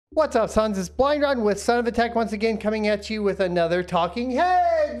What's up, sons? It's Blind Run with Son of a Tech once again coming at you with another Talking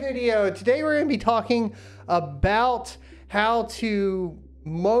Head video. Today we're going to be talking about how to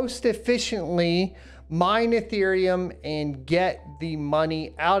most efficiently mine Ethereum and get the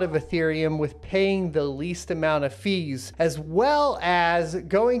money out of Ethereum with paying the least amount of fees, as well as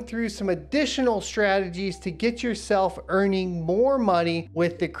going through some additional strategies to get yourself earning more money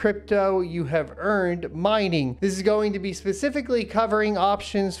with the crypto you have earned mining. This is going to be specifically covering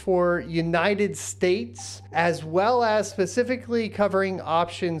options for United States, as well as specifically covering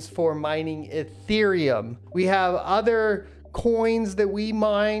options for mining Ethereum. We have other coins that we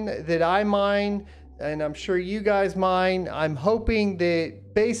mine, that I mine, and I'm sure you guys mine. I'm hoping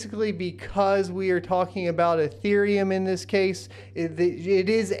that basically because we are talking about Ethereum in this case, it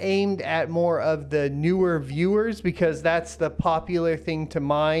is aimed at more of the newer viewers because that's the popular thing to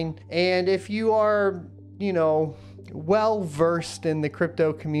mine. And if you are, well versed in the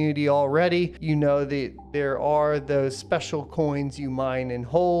crypto community already, you know that there are those special coins you mine and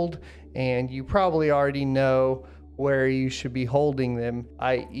hold, and you probably already know where you should be holding them,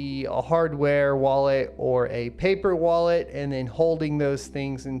 i.e. a hardware wallet or a paper wallet, and then holding those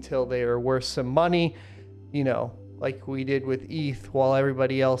things until they are worth some money, like we did with ETH while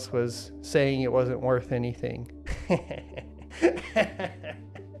everybody else was saying it wasn't worth anything.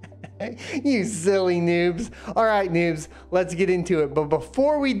 You silly noobs. All right, noobs, let's get into it. But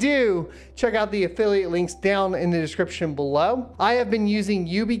before we do, check out the affiliate links down in the description below. I have been using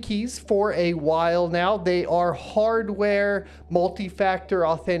Yubikey for a while now. They are hardware multi-factor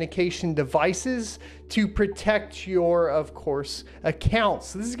authentication devices to protect your, of course, accounts.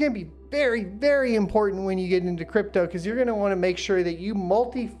 So this is going to be very, very important when you get into crypto because you're going to want to make sure that you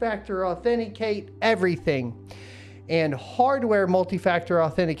multi-factor authenticate everything. And hardware multi-factor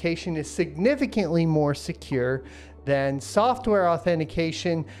authentication is significantly more secure than software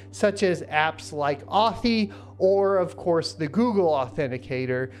authentication, such as apps like Authy or, of course, the Google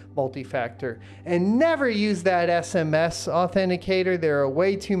Authenticator multi-factor. And never use that SMS authenticator. There are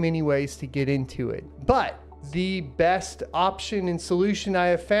way too many ways to get into it. But the best option and solution I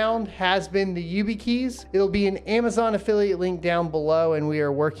have found has been the Yubikey. It'll be an Amazon affiliate link down below, and we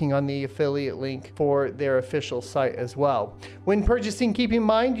are working on the affiliate link for their official site as well. When purchasing, keep in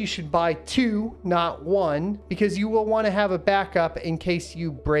mind you should buy two, not one, because you will want to have a backup in case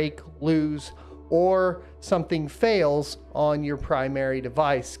you break, lose, or something fails on your primary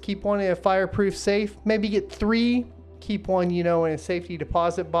device. Keep one in a fireproof safe, maybe get three. Keep one, in a safety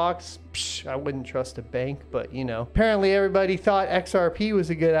deposit box. Psh, I wouldn't trust a bank, but apparently everybody thought XRP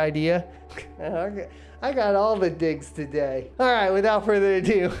was a good idea. I got all the digs today. All right, without further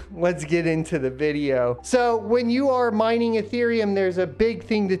ado, let's get into the video. So when you are mining Ethereum, there's a big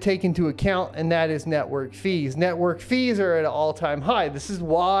thing to take into account, and that is network fees. Network fees are at an all-time high. This is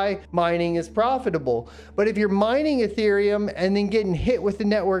why mining is profitable. But if you're mining Ethereum and then getting hit with the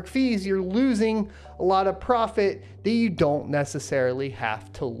network fees, you're losing a lot of profit that you don't necessarily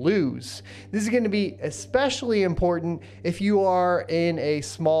have to lose. This is going to be especially important if you are in a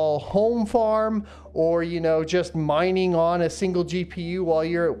small home farm or, just mining on a single GPU while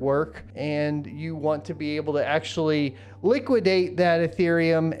you're at work and you want to be able to actually liquidate that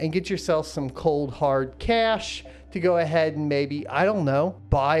Ethereum and get yourself some cold hard cash to go ahead and maybe, I don't know,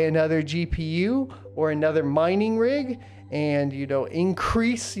 buy another GPU or another mining rig and,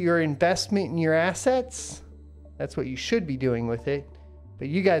 increase your investment in your assets. That's what you should be doing with it. But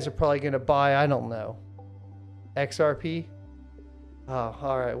you guys are probably going to buy, I don't know, XRP. Oh,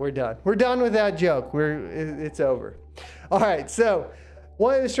 all right, we're done. We're done with that joke. It's over. All right, so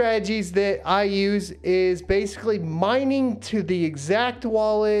one of the strategies that I use is basically mining to the exact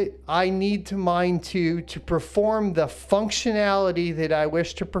wallet I need to mine to perform the functionality that I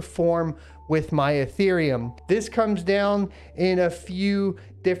wish to perform with my Ethereum. This comes down in a few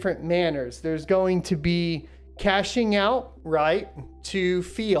different manners. There's going to be cashing out, right, to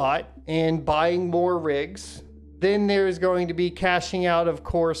fiat and buying more rigs. Then there's going to be cashing out, of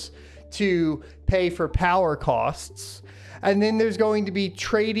course, to pay for power costs. And then there's going to be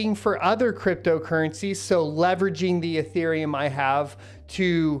trading for other cryptocurrencies, so leveraging the Ethereum I have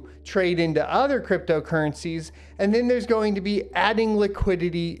to trade into other cryptocurrencies. And then there's going to be adding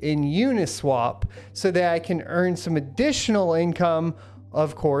liquidity in Uniswap so that I can earn some additional income,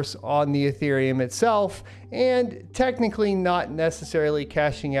 of course, on the Ethereum itself, and technically not necessarily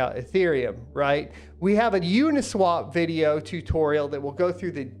cashing out Ethereum, right? We have a Uniswap video tutorial that will go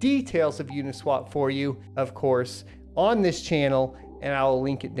through the details of Uniswap for you, of course, on this channel, and I will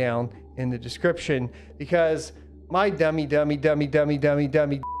link it down in the description because my dummy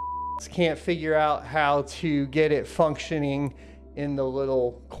can't figure out how to get it functioning in the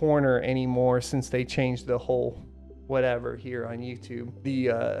little corner anymore since they changed the whole whatever here on YouTube.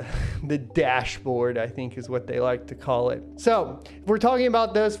 The dashboard, I think, is what they like to call it. So if we're talking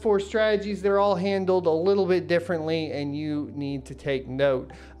about those 4 strategies, they're all handled a little bit differently, and you need to take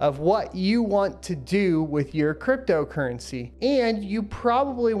note of what you want to do with your cryptocurrency. And you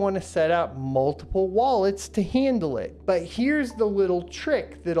probably want to set up multiple wallets to handle it. But here's the little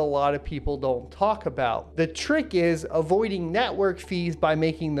trick that a lot of people don't talk about. The trick is avoiding network fees by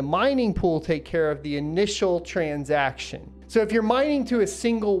making the mining pool take care of the initial transaction. So if you're mining to a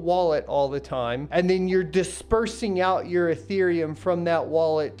single wallet all the time, and then you're dispersing out your Ethereum from that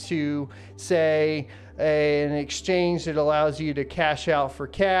wallet to, say, an exchange that allows you to cash out for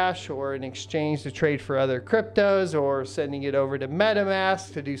cash, or an exchange to trade for other cryptos, or sending it over to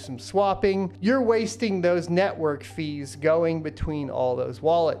MetaMask to do some swapping, you're wasting those network fees going between all those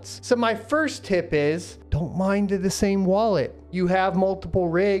wallets. So my first tip is, don't mine to the same wallet. You have multiple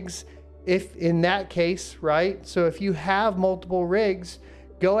rigs. If in that case, right? So if you have multiple rigs,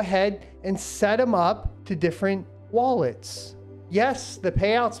 go ahead and set them up to different wallets. Yes, the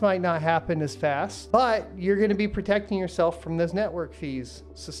payouts might not happen as fast, but you're going to be protecting yourself from those network fees.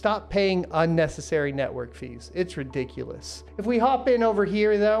 So stop paying unnecessary network fees. It's ridiculous. If we hop in over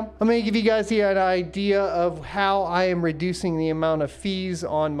here though, I'm going to give you guys an idea of how I am reducing the amount of fees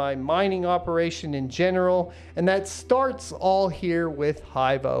on my mining operation in general. And that starts all here with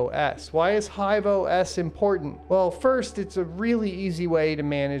HiveOS. Why is HiveOS important? Well, first, it's a really easy way to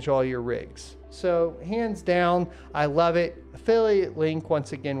manage all your rigs. So hands down, I love it. Affiliate link,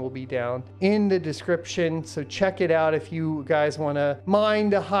 once again, will be down in the description. So check it out if you guys want to mine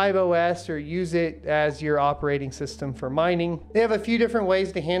the HiveOS or use it as your operating system for mining. They have a few different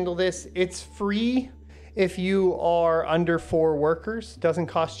ways to handle this. It's free if you are under 4 workers. It doesn't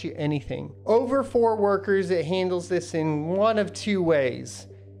cost you anything. Over 4 workers, it handles this in one of 2 ways.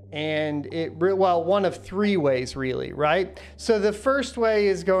 And well, one of 3 ways really, right? So the first way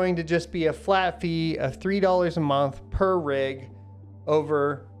is going to just be a flat fee of $3 a month per rig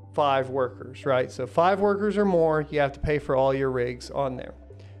over 5 workers, right? So 5 workers or more, you have to pay for all your rigs on there.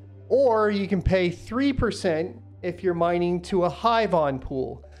 Or you can pay 3% if you're mining to a HiveOS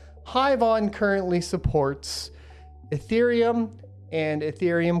pool. HiveOS currently supports Ethereum and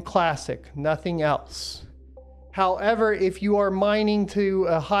Ethereum Classic, nothing else. However, if you are mining to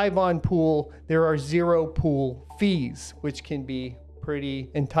a HiveOS pool, there are 0 pool fees, which can be pretty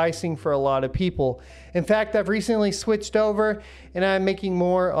enticing for a lot of people. In fact, I've recently switched over and I'm making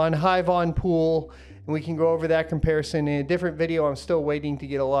more on HiveOS pool, and we can go over that comparison in a different video. I'm still waiting to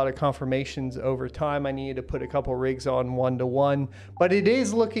get a lot of confirmations over time. I needed to put a couple rigs on 1-to-1, but it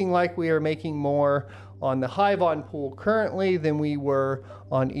is looking like we are making more on the HiveOS pool currently than we were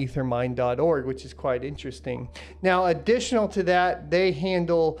on ethermine.org, which is quite interesting. Now, additional to that, they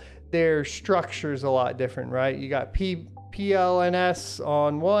handle their structures a lot different, right? You got PLNS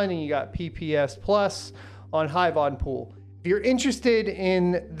on one, and you got PPS Plus on HiveOS pool. If you're interested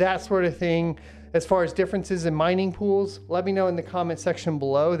in that sort of thing, as far as differences in mining pools, let me know in the comment section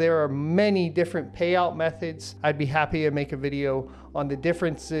below. There are many different payout methods. I'd be happy to make a video on the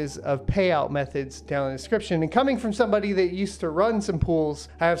differences of payout methods down in the description. And coming from somebody that used to run some pools,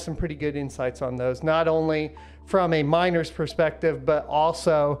 I have some pretty good insights on those, not only from a miner's perspective, but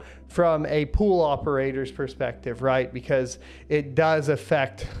also from a pool operator's perspective, right? Because it does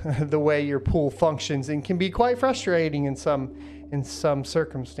affect the way your pool functions and can be quite frustrating in some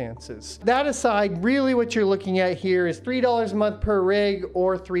circumstances. That aside, really what you're looking at here is $3 a month per rig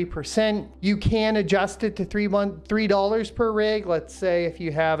or 3%. You can adjust it to $3 per rig. Let's say if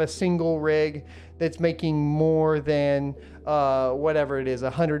you have a single rig that's making more than whatever it is,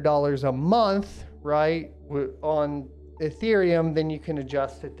 $100 a month, right, on Ethereum, then you can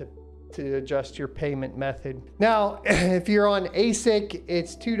adjust it to adjust your payment method. Now, if you're on ASIC,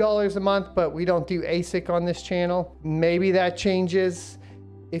 it's $2 a month, but we don't do ASIC on this channel. Maybe that changes.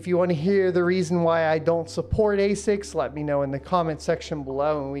 If you want to hear the reason why I don't support ASICs, let me know in the comment section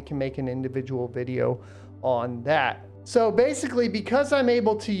below and we can make an individual video on that. So basically, because I'm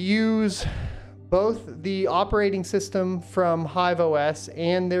able to use both the operating system from HiveOS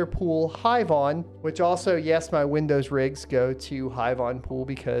and their pool HiveOS, which also, yes, my Windows rigs go to HiveOS pool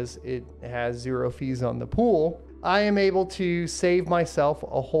because it has 0 fees on the pool, I am able to save myself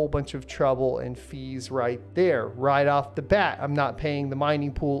a whole bunch of trouble and fees right there, right off the bat. I'm not paying the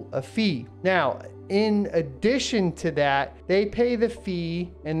mining pool a fee. Now, in addition to that, they pay the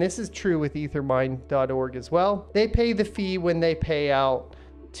fee, and this is true with ethermine.org as well, they pay the fee when they pay out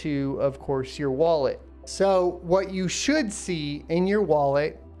to, of course, your wallet. So what you should see in your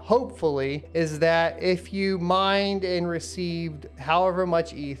wallet, hopefully, is that if you mined and received however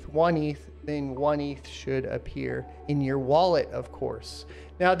much ETH, 1 ETH, then 1 ETH should appear in your wallet, of course.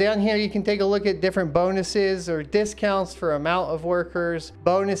 Now down here, you can take a look at different bonuses or discounts for amount of workers,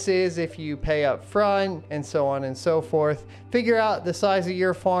 bonuses if you pay up front, and so on and so forth. Figure out the size of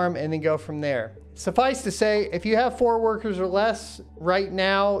your farm and then go from there. Suffice to say, if you have 4 workers or less right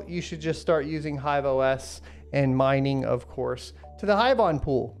now, you should just start using HiveOS and mining, of course, to the Hivon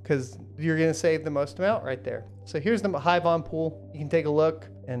pool, because you're going to save the most amount right there. So here's the Hivon pool. You can take a look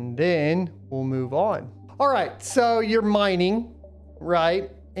and then we'll move on. All right, so you're mining,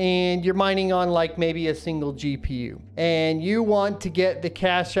 right? And you're mining on like maybe a single GPU, and you want to get the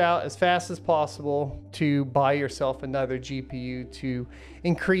cash out as fast as possible to buy yourself another GPU to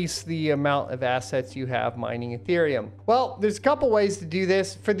increase the amount of assets you have mining Ethereum. Well, there's a couple ways to do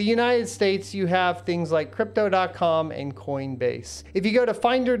this. For the United States, you have things like crypto.com and Coinbase. If you go to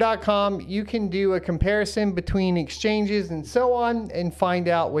finder.com, you can do a comparison between exchanges and so on and find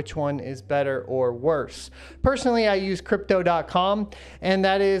out which one is better or worse. Personally, I use crypto.com, and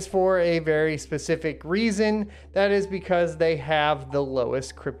that is for a very specific reason. That is because they have the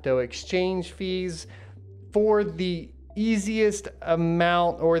lowest crypto exchange fees for the easiest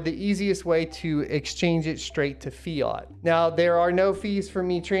amount or the easiest way to exchange it straight to fiat. Now, there are no fees for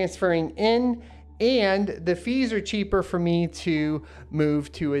me transferring in, and the fees are cheaper for me to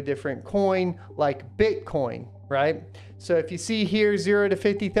move to a different coin like Bitcoin, right? So if you see here, $0 to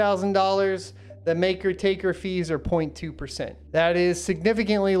 $50,000, the maker taker fees are 0.2%. That is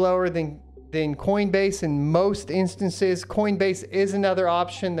significantly lower than Coinbase in most instances. Coinbase is another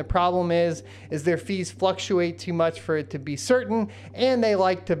option. The problem is their fees fluctuate too much for it to be certain, and they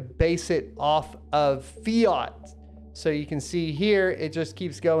like to base it off of fiat. So you can see here, it just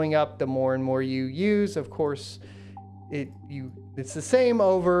keeps going up the more and more you use. Of course, it's the same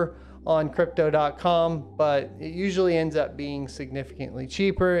over on crypto.com, but it usually ends up being significantly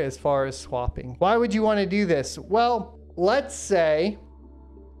cheaper as far as swapping. Why would you want to do this? Well, let's say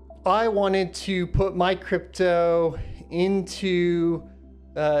I wanted to put my crypto into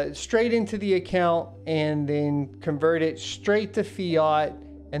straight into the account and then convert it straight to fiat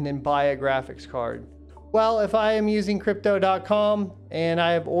and then buy a graphics card. Well, if I am using crypto.com and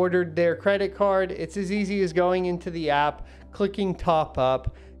I have ordered their credit card, it's as easy as going into the app, clicking top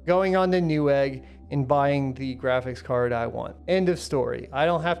up, going on to Newegg, and buying the graphics card I want. End of story. I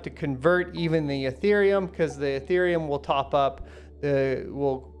don't have to convert even the Ethereum, because the Ethereum will top up,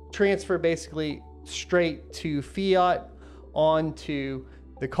 will transfer basically straight to fiat onto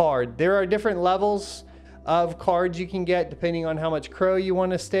the card. There are different levels of cards you can get depending on how much Crow you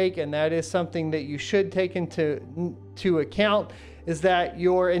want to stake, and that is something that you should take into account, is that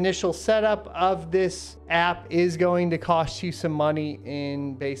your initial setup of this app is going to cost you some money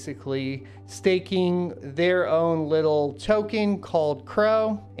in basically staking their own little token called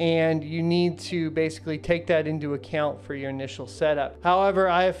Crow, and you need to basically take that into account for your initial setup. However,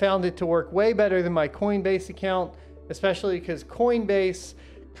 I have found it to work way better than my Coinbase account, especially because Coinbase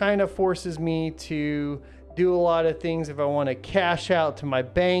kind of forces me to do a lot of things. If I want to cash out to my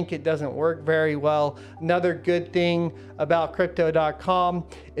bank, it doesn't work very well. Another good thing about crypto.com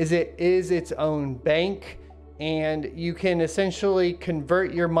is it is its own bank, and you can essentially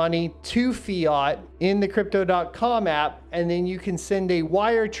convert your money to fiat in the crypto.com app, and then you can send a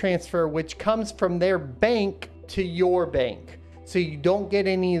wire transfer which comes from their bank to your bank. So you don't get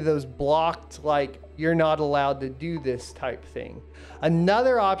any of those blocked, like you're not allowed to do this type thing.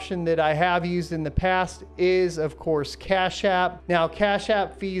 Another option that I have used in the past is, of course, Cash App. Now, Cash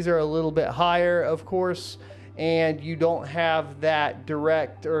App fees are a little bit higher, of course, and you don't have that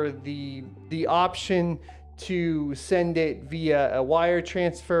direct or the option to send it via a wire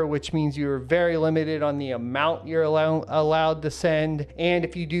transfer, which means you're very limited on the amount you're allowed to send. And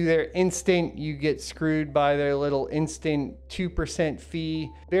if you do their instant, you get screwed by their little instant 2% fee.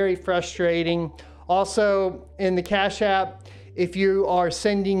 Very frustrating. Also, in the Cash App, if you are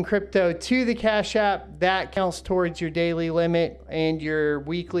sending crypto to the Cash App, that counts towards your daily limit and your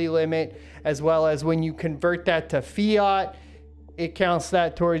weekly limit, as well as when you convert that to fiat, it counts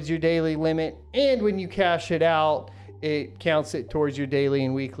that towards your daily limit. And when you cash it out, it counts it towards your daily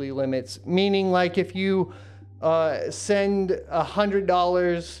and weekly limits. Meaning, like, if you send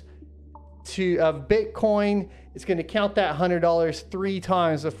 $100 of Bitcoin, it's going to count that $100 3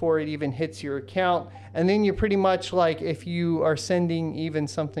 times before it even hits your account. And then you're pretty much like, if you are sending even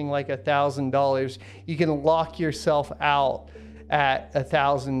something like $1,000, you can lock yourself out at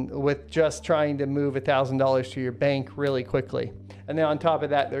 $1,000 with just trying to move $1,000 to your bank really quickly. And then on top of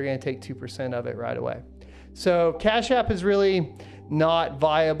that, they're going to take 2% of it right away. So Cash App is really not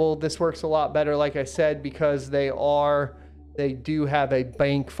viable. This works a lot better, like I said, because they do have a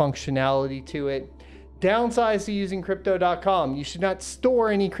bank functionality to it. Downsides to using crypto.com. You should not store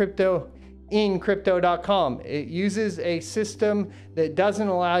any crypto in crypto.com. It uses a system that doesn't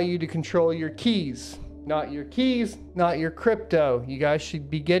allow you to control your keys. Not your keys, not your crypto. You guys should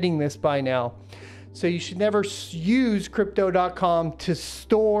be getting this by now. So you should never use crypto.com to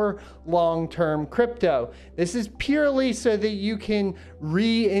store long-term crypto. This is purely so that you can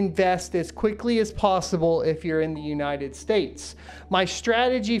reinvest as quickly as possible if you're in the United States. My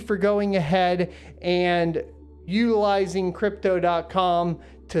strategy for going ahead and utilizing crypto.com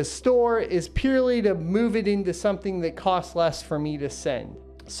to store is purely to move it into something that costs less for me to send.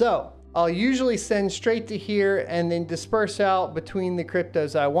 So I'll usually send straight to here and then disperse out between the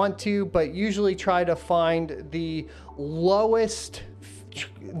cryptos I want to, but usually try to find the lowest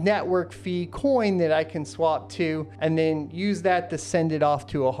network fee coin that I can swap to, and then use that to send it off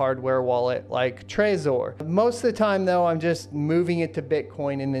to a hardware wallet like Trezor. Most of the time though, I'm just moving it to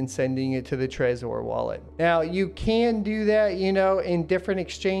Bitcoin and then sending it to the Trezor wallet. Now you can do that, you know, in different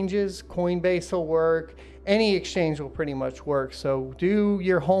exchanges. Coinbase will work. Any exchange will pretty much work. So do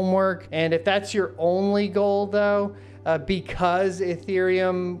your homework. And if that's your only goal though, because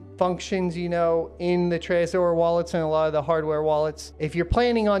Ethereum functions, you know, in the Trezor wallets and a lot of the hardware wallets, if you're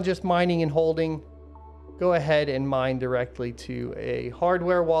planning on just mining and holding, go ahead and mine directly to a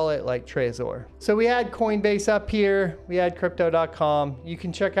hardware wallet like Trezor. So we had Coinbase up here, we had crypto.com. You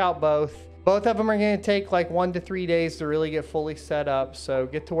can check out both. Both of them are going to take like 1 to 3 days to really get fully set up. So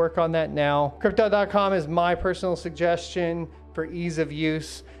get to work on that now. Crypto.com is my personal suggestion for ease of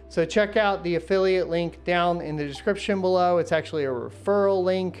use. So check out the affiliate link down in the description below. It's actually a referral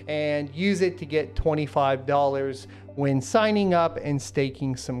link, and use it to get $25 when signing up and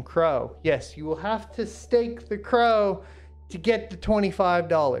staking some Crow. Yes, you will have to stake the Crow to get the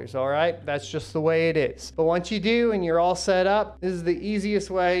 $25, all right? That's just the way it is. But once you do and you're all set up, this is the easiest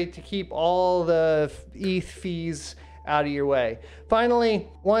way to keep all the ETH fees out of your way. Finally,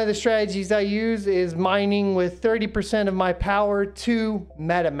 one of the strategies I use is mining with 30% of my power to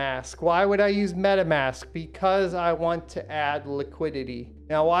MetaMask. Why would I use MetaMask? Because I want to add liquidity.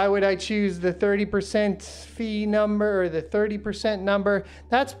 Now, why would I choose the 30% fee number or the 30% number?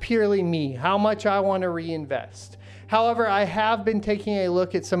 That's purely me, how much I want to reinvest. However, I have been taking a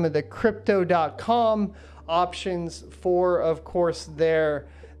look at some of the crypto.com options for, of course, their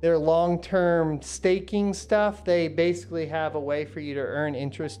long-term staking stuff. They basically have a way for you to earn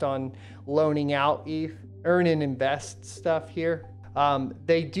interest on loaning out ETH, earn and invest stuff here.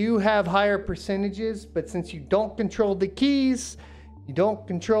 They do have higher percentages, but since you don't control the keys, you don't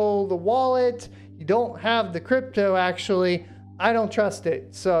control the wallet, you don't have the crypto actually, I don't trust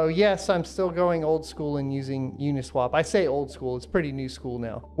it. So yes, I'm still going old school and using Uniswap. I say old school, it's pretty new school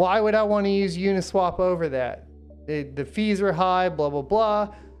now. Why would I want to use Uniswap over that? The fees are high, blah, blah,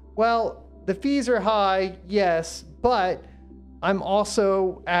 blah. Well, the fees are high, yes, but I'm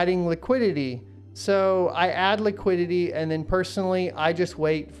also adding liquidity. So I add liquidity, and then personally, I just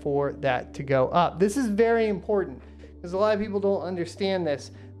wait for that to go up. This is very important because a lot of people don't understand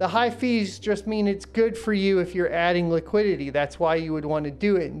this. The high fees just mean it's good for you if you're adding liquidity. That's why you would want to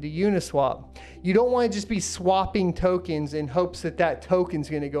do it into Uniswap. You don't want to just be swapping tokens in hopes that that token's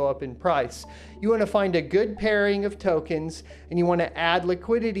going to go up in price. You want to find a good pairing of tokens, and you want to add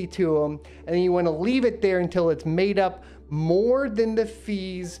liquidity to them, and then you want to leave it there until it's made up more than the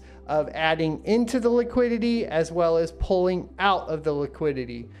fees of adding into the liquidity as well as pulling out of the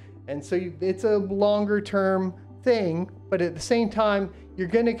liquidity. And so it's a longer term thing, but at the same time, you're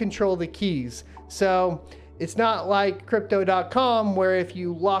going to control the keys. So it's not like crypto.com where if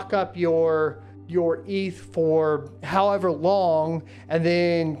you lock up your ETH for however long and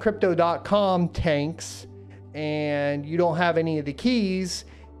then crypto.com tanks and you don't have any of the keys,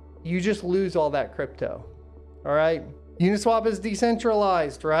 you just lose all that crypto. All right. Uniswap is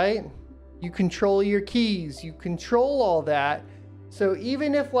decentralized, right? You control your keys, you control all that. So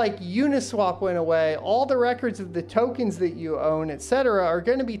even if like Uniswap went away, all the records of the tokens that you own, etc., are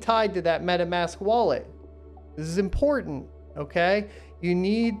going to be tied to that MetaMask wallet. This is important, okay? You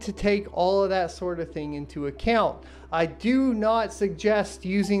need to take all of that sort of thing into account. I do not suggest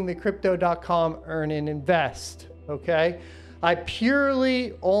using the crypto.com earn and invest, okay? I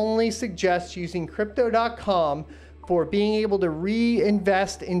purely only suggest using crypto.com for being able to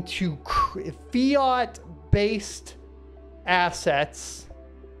reinvest into fiat-based assets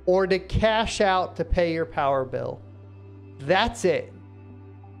or to cash out to pay your power bill. That's it.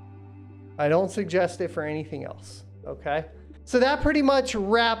 I don't suggest it for anything else, okay? So that pretty much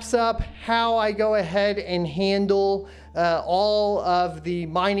wraps up how I go ahead and handle all of the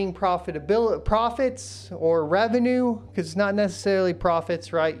mining profits or revenue, because it's not necessarily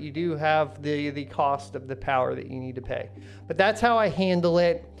profits, right? You do have the cost of the power that you need to pay. But that's how I handle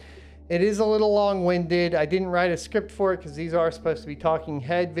it. It is a little long-winded. I didn't write a script for it because these are supposed to be talking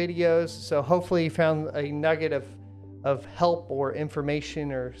head videos. So hopefully you found a nugget of help or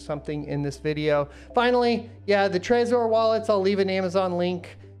information or something in this video. Finally, yeah, the Trezor wallets, I'll leave an Amazon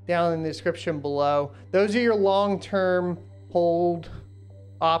link down in the description below. Those are your long-term hold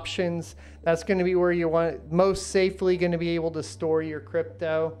options. That's going to be where you want most safely going to be able to store your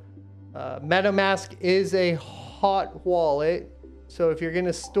crypto. MetaMask is a hot wallet. So if you're going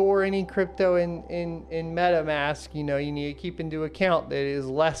to store any crypto in MetaMask, you know, you need to keep into account that it is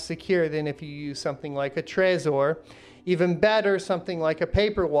less secure than if you use something like a Trezor. Even better, something like a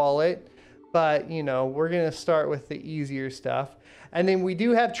paper wallet. But, you know, we're going to start with the easier stuff. And then we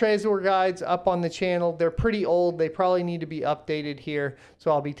do have Trezor guides up on the channel. They're pretty old. They probably need to be updated here.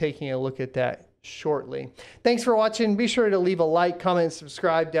 So I'll be taking a look at that shortly. Thanks for watching. Be sure to leave a like, comment, and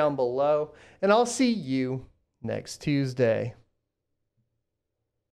subscribe down below. And I'll see you next Tuesday.